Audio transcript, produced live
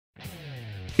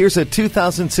Here's a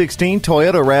 2016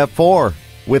 Toyota RAV4.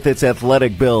 With its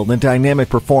athletic build and dynamic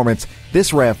performance, this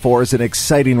RAV4 is an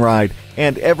exciting ride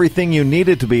and everything you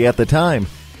needed to be at the time.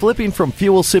 Flipping from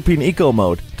fuel-sipping eco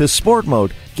mode to sport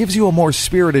mode gives you a more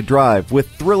spirited drive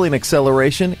with thrilling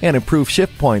acceleration and improved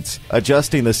shift points.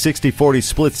 Adjusting the 60-40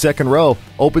 split second row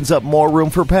opens up more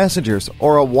room for passengers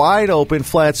or a wide open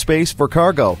flat space for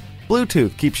cargo.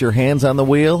 Bluetooth keeps your hands on the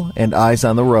wheel and eyes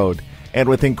on the road. And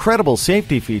with incredible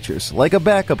safety features like a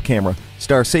backup camera,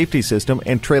 star safety system,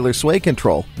 and trailer sway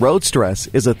control, road stress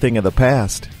is a thing of the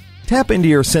past. Tap into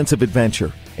your sense of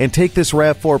adventure and take this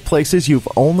RAV4 places you've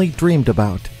only dreamed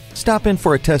about. Stop in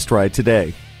for a test ride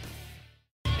today.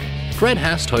 Fred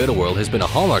Haas Toyota World has been a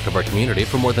hallmark of our community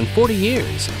for more than 40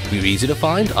 years. We're easy to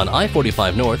find on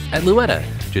I-45 North at Louetta,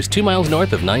 just 2 miles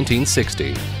north of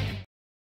 1960.